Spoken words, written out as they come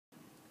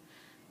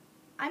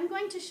I'm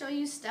going to show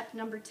you step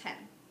number 10.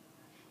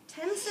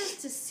 10 says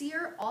to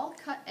sear all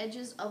cut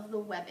edges of the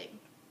webbing.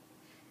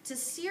 To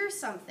sear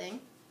something,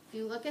 if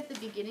you look at the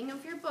beginning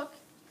of your book,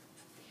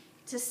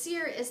 to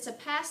sear is to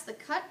pass the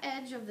cut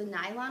edge of the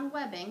nylon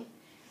webbing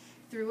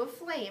through a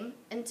flame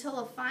until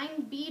a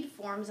fine bead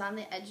forms on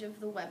the edge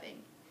of the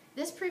webbing.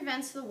 This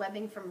prevents the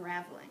webbing from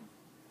raveling.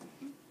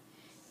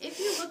 If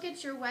you look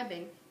at your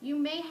webbing, you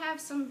may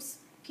have some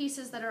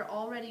pieces that are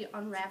already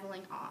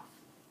unraveling off.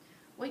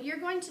 What you're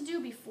going to do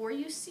before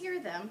you sear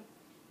them,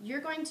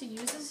 you're going to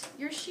use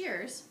your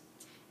shears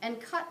and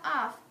cut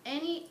off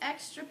any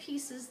extra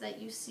pieces that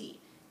you see.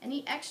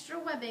 Any extra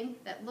webbing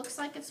that looks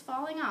like it's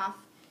falling off,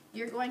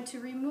 you're going to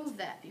remove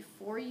that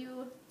before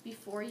you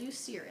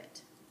sear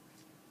it.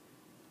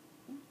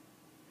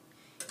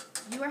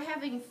 You are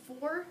having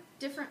 4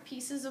 different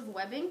pieces of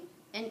webbing,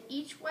 and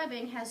each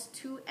webbing has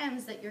 2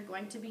 ends that you're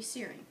going to be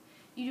searing.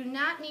 You do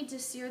not need to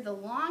sear the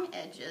long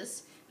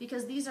edges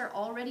because these are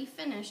already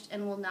finished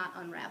and will not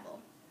unravel.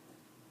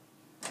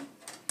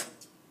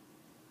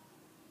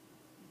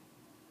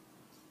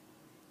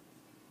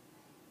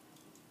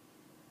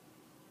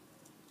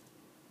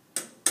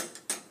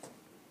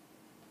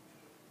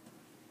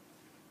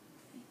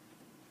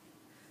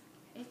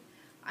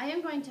 I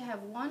am going to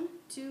have 1,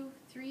 2,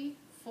 3,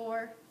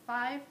 4,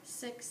 5,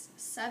 6,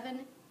 7,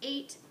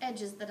 8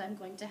 edges that I'm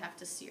going to have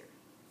to sear.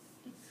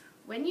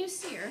 When you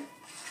sear,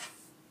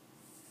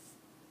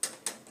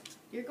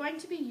 you're going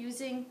to be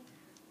using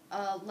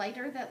a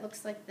lighter that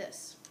looks like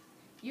this.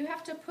 You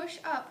have to push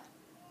up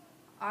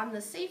on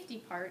the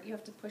safety part, you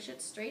have to push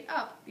it straight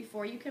up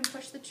before you can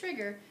push the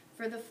trigger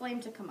for the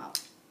flame to come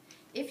out.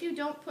 If you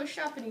don't push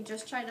up and you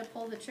just try to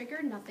pull the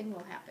trigger, nothing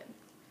will happen.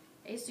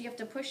 Okay, so you have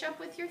to push up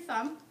with your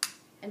thumb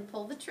and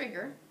pull the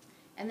trigger,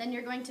 and then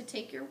you're going to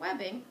take your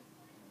webbing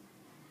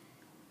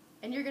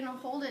and you're going to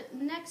hold it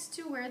next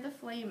to where the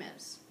flame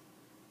is.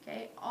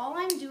 Okay, all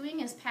I'm doing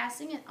is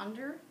passing it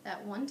under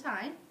that one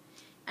time,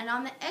 and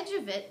on the edge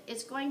of it,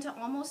 it's going to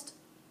almost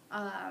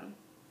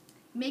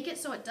make it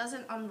so it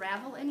doesn't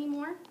unravel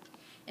anymore,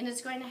 and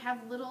it's going to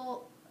have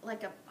little,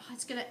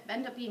 it's going to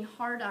end up being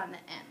hard on the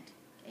end.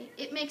 Okay?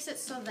 It makes it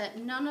so that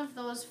none of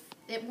those,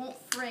 it won't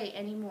fray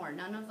anymore.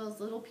 None of those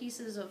little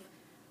pieces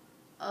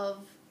of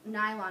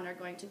nylon are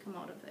going to come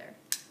out of there.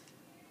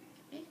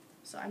 Okay,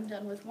 so I'm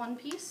done with one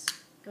piece.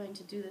 Going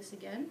to do this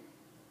again.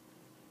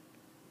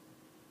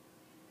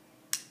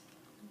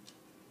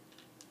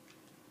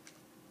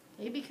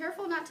 Okay, be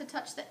careful not to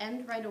touch the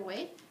end right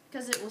away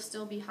because it will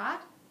still be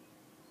hot.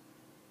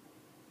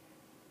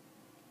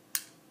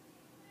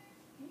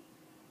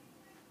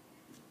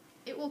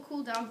 It will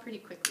cool down pretty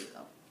quickly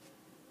though.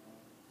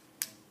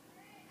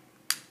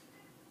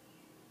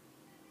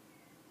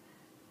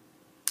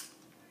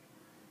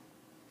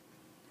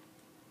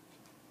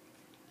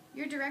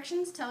 Your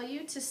directions tell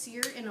you to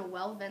sear in a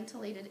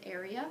well-ventilated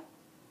area.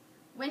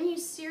 When you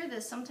sear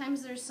this,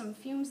 sometimes there's some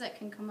fumes that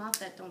can come out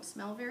that don't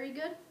smell very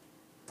good.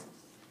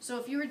 So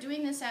if you were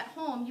doing this at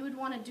home, you would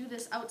want to do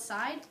this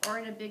outside or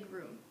in a big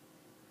room.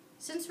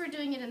 Since we're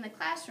doing it in the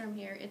classroom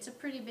here, it's a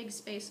pretty big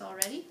space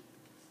already,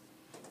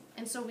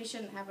 and so we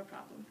shouldn't have a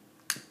problem.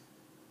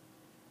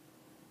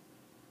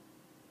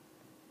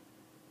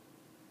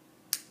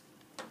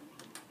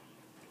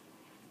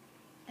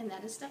 And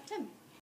that is step 10.